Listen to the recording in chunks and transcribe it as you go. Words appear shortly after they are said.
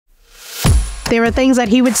There are things that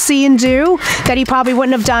he would see and do that he probably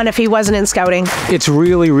wouldn't have done if he wasn't in Scouting. It's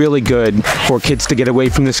really, really good for kids to get away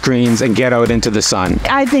from the screens and get out into the sun.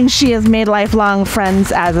 I think she has made lifelong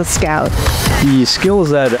friends as a Scout. The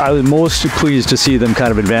skills that I was most pleased to see them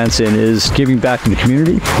kind of advance in is giving back to the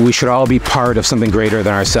community. We should all be part of something greater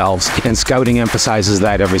than ourselves, and Scouting emphasizes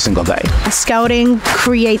that every single day. Scouting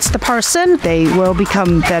creates the person. They will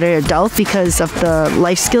become better adults because of the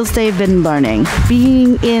life skills they've been learning.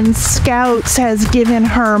 Being in Scouts has given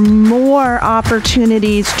her more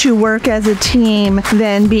opportunities to work as a team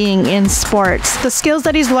than being in sports. The skills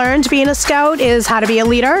that he's learned being a Scout is how to be a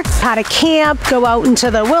leader, how to camp, go out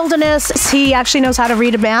into the wilderness. He actually knows how to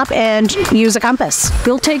read a map and use a compass.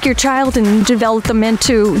 You'll take your child and develop them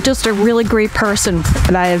into just a really great person.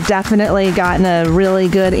 And I have definitely gotten a really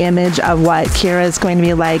good image of what Kira is going to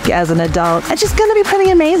be like as an adult. And she's going to be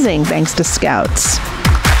pretty amazing thanks to Scouts.